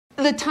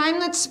The time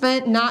that's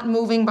spent not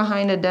moving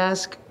behind a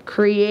desk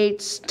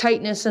creates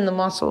tightness in the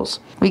muscles.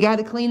 We got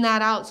to clean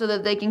that out so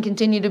that they can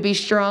continue to be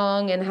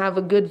strong and have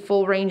a good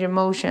full range of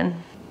motion.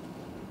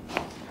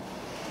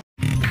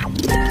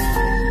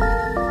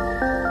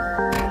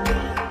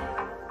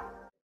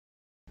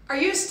 Are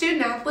you a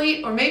student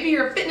athlete, or maybe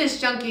you're a fitness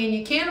junkie and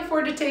you can't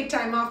afford to take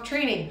time off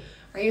training?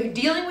 Are you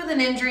dealing with an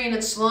injury and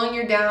it's slowing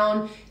you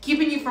down,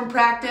 keeping you from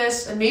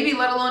practice, and maybe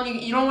let alone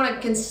you don't want to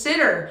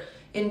consider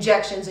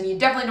injections, and you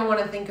definitely don't want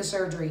to think of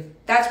surgery?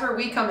 That's where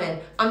we come in.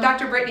 I'm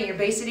Dr. Brittany, your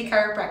Bay City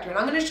chiropractor, and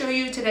I'm going to show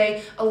you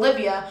today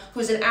Olivia,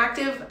 who's an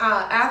active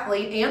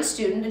athlete and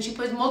student, and she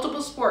plays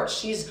multiple sports.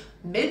 She's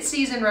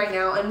mid-season right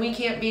now, and we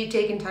can't be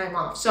taking time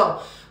off.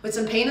 So with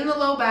some pain in the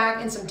low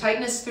back and some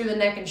tightness through the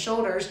neck and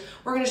shoulders,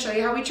 we're going to show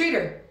you how we treat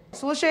her.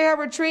 So we'll show you how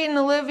we're treating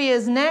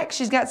Olivia's neck.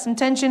 She's got some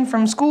tension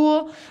from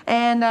school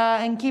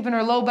and keeping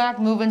her low back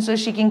moving so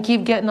she can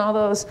keep getting all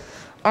those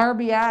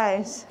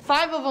RBIs.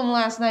 5 of them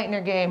last night in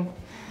her game.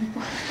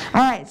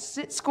 All right,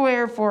 sit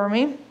square for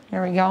me.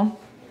 Here we go. All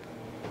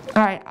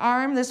right,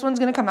 arm, this one's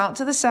gonna come out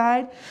to the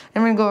side,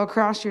 and we're gonna go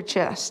across your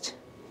chest.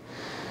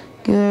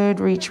 Good,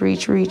 reach,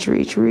 reach, reach,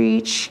 reach,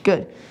 reach.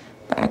 Good,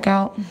 back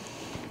out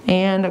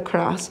and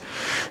across.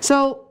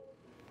 So,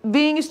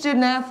 being a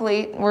student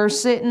athlete, we're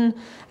sitting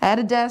at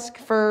a desk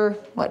for,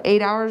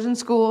 8 hours in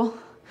school,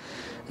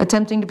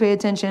 attempting to pay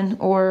attention,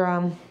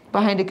 or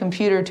behind a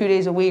computer 2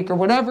 days a week, or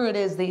whatever it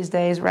is these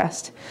days,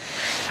 rest.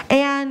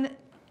 And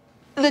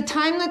the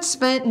time that's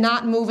spent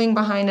not moving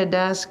behind a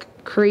desk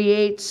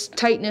creates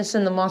tightness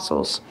in the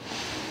muscles.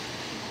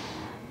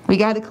 We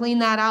got to clean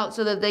that out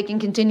so that they can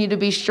continue to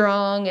be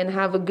strong and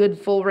have a good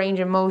full range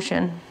of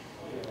motion.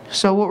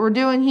 So what we're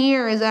doing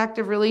here is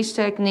active release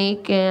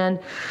technique, and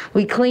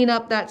we clean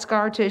up that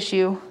scar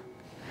tissue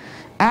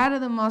out of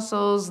the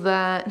muscles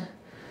that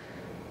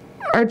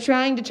are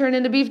trying to turn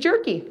into beef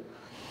jerky.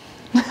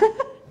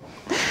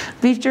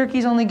 Beef jerky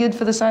is only good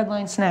for the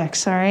sideline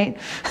snacks, all right?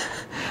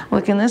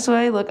 Looking this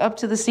way, look up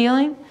to the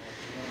ceiling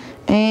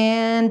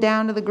and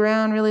down to the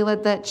ground. Really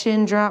let that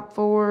chin drop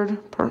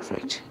forward.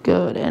 Perfect.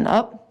 Good. And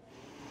up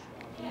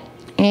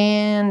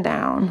and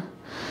down.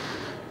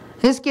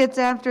 This gets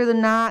after the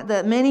knot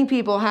that many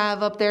people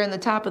have up there in the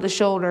top of the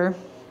shoulder.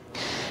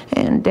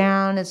 And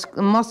down, it's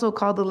a muscle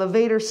called the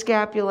levator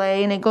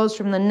scapulae, and it goes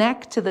from the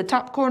neck to the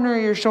top corner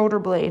of your shoulder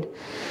blade.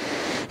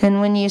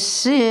 And when you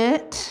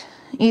sit,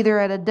 either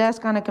at a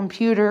desk on a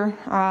computer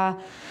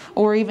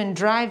or even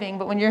driving,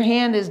 but when your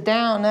hand is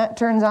down, that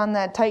turns on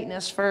that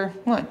tightness for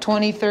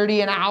 20,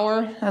 30 an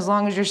hour, as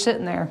long as you're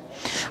sitting there.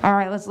 All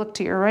right, let's look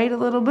to your right a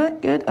little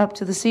bit. Good, up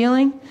to the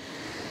ceiling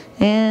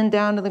and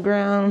down to the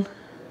ground.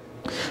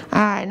 All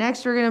right,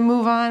 next we're gonna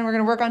move on. We're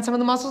gonna work on some of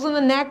the muscles in the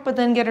neck, but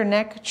then get her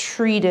neck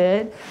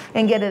treated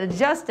and get it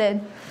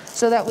adjusted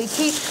so that we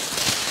keep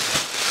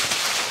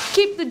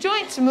the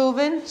joints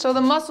moving so the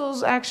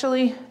muscles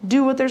actually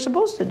do what they're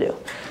supposed to do.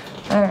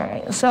 All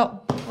right, so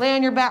lay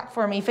on your back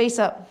for me, face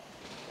up.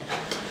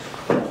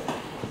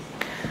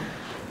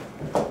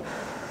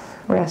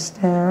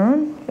 Rest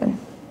down. Good.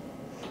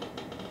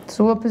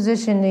 So what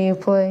position do you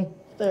play?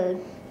 Third.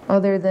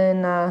 Other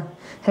than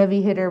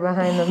heavy hitter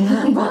behind the,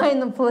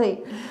 behind the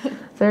plate?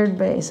 Third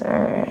base, all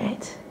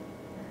right.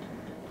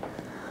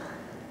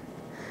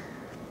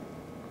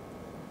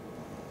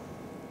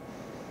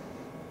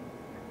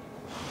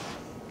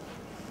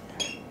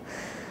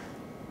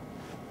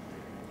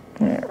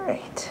 All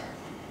right.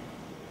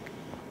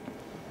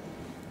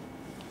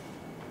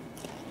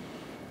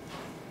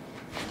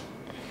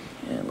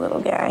 Good little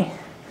guy.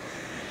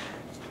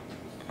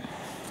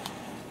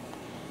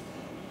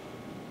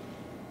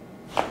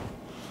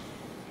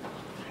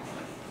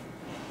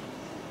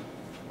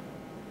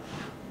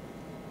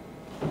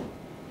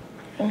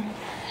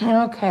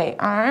 Okay,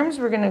 arms,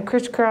 we're gonna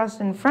crisscross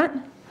in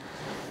front.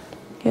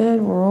 Good,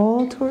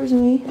 roll towards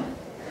me. All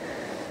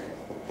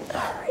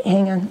right,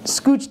 hang on,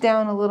 scooch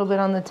down a little bit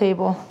on the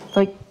table,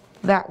 like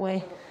that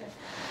way.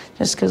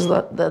 Just because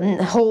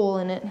the hole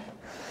in it.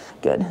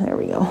 Good, there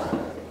we go.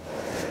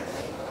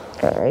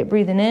 All right,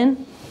 breathing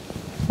in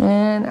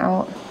and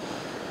out.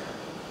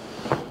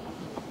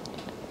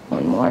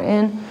 One more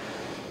in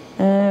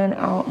and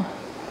out.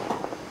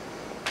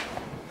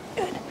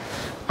 Good.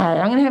 All right,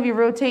 I'm gonna have you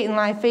rotate and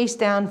lie face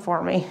down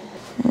for me.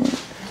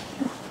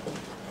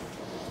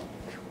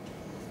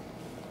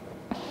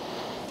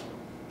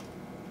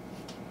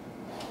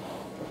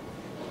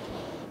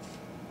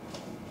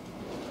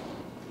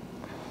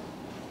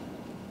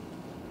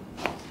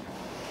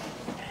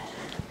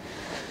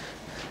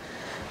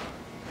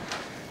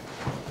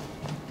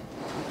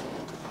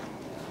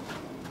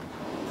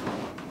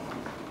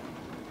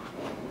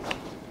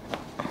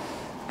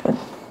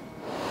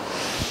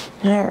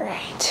 All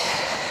right.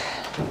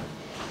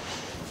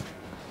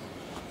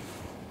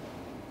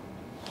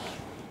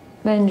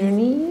 Bend your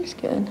knees,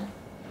 good.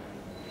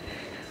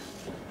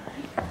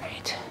 All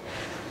right.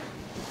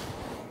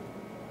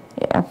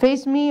 Yeah,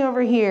 face me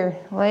over here.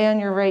 Lay on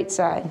your right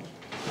side.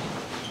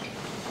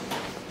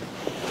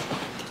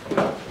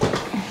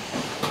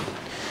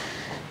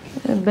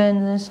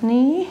 Bend this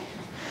knee.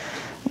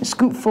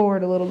 Scoot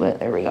forward a little bit.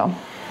 There we go.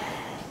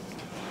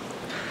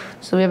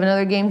 So we have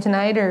another game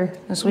tonight or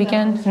this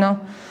weekend? No?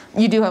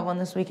 You do have one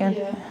this weekend?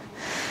 Yeah.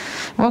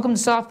 Welcome to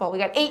softball. We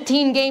got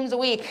 18 games a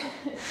week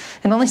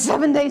and only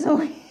 7 days a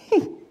week.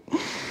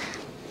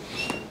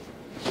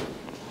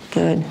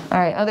 Good. All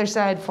right, other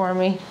side for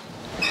me.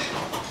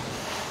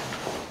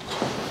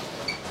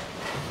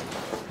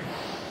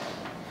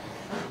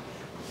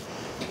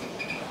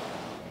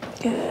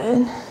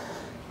 Good.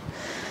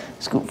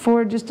 Scoot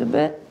forward just a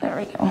bit. There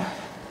we go.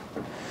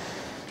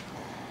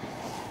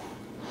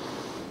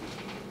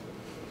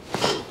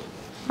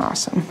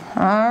 Awesome.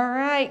 All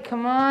right,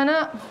 come on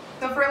up.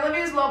 So for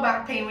Olivia's low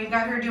back pain, we've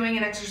got her doing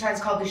an exercise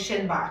called the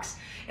shin box.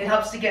 It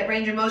helps to get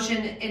range of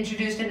motion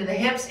introduced into the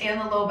hips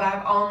and the low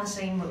back all in the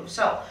same move.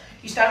 So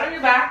you start on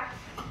your back,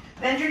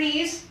 bend your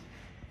knees,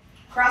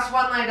 cross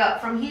one leg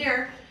up. From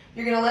here,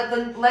 you're gonna let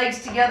the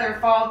legs together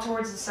fall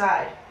towards the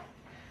side.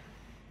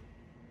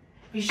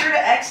 Be sure to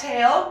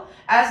exhale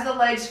as the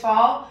legs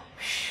fall,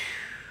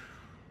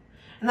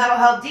 and that'll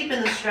help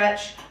deepen the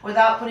stretch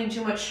without putting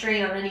too much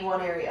strain on any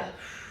one area.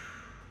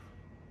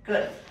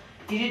 Good.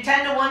 You do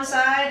 10 to one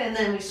side, and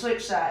then we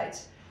switch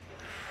sides.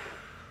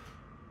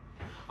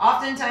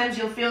 Oftentimes,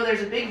 you'll feel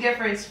there's a big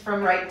difference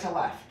from right to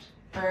left.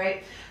 All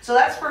right? So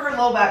that's for her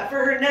low back.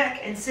 For her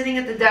neck and sitting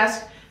at the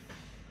desk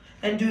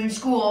and doing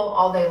school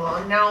all day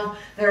long. Now,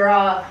 they're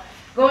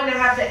going to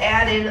have to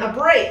add in a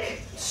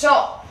break.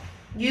 So,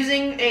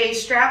 using a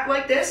strap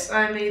like this,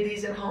 I made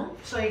these at home,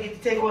 so you get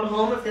to take one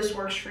home if this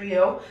works for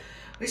you.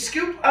 We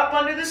scoop up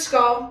under the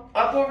skull,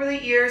 up over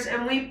the ears,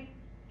 and we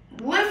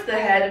lift the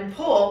head and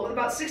pull with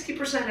about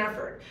 60%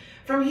 effort.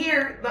 From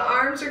here, the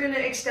arms are going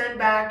to extend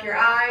back, your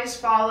eyes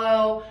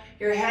follow,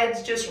 your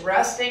head's just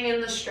resting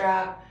in the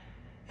strap,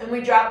 and we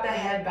drop the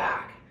head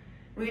back.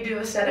 We do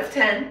a set of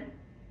 10.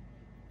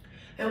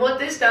 And what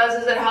this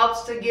does is it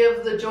helps to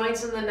give the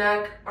joints in the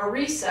neck a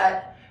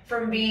reset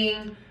from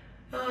being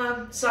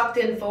sucked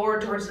in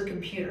forward towards the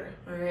computer,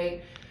 all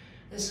right?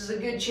 This is a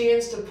good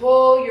chance to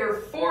pull your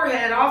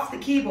forehead off the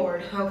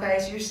keyboard, okay?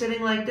 So you're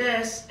sitting like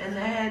this and the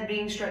head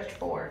being stretched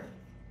forward.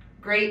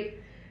 Great,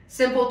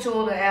 simple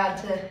tool to add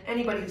to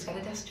anybody who's got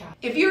a desk job.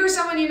 If you or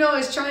someone you know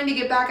is trying to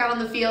get back out on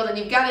the field and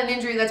you've got an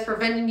injury that's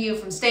preventing you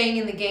from staying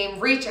in the game,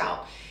 reach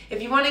out.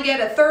 If you want to get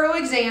a thorough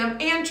exam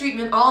and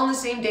treatment all on the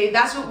same day,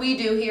 that's what we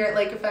do here at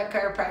Lake Effect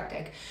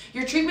Chiropractic.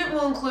 Your treatment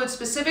will include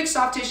specific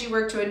soft tissue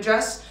work to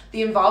address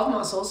the involved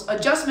muscles,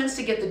 adjustments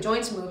to get the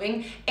joints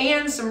moving,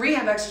 and some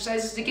rehab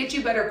exercises to get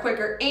you better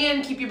quicker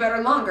and keep you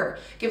better longer.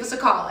 Give us a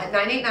call at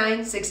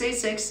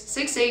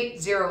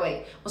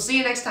 989-686-6808. We'll see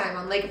you next time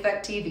on Lake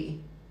Effect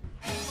TV.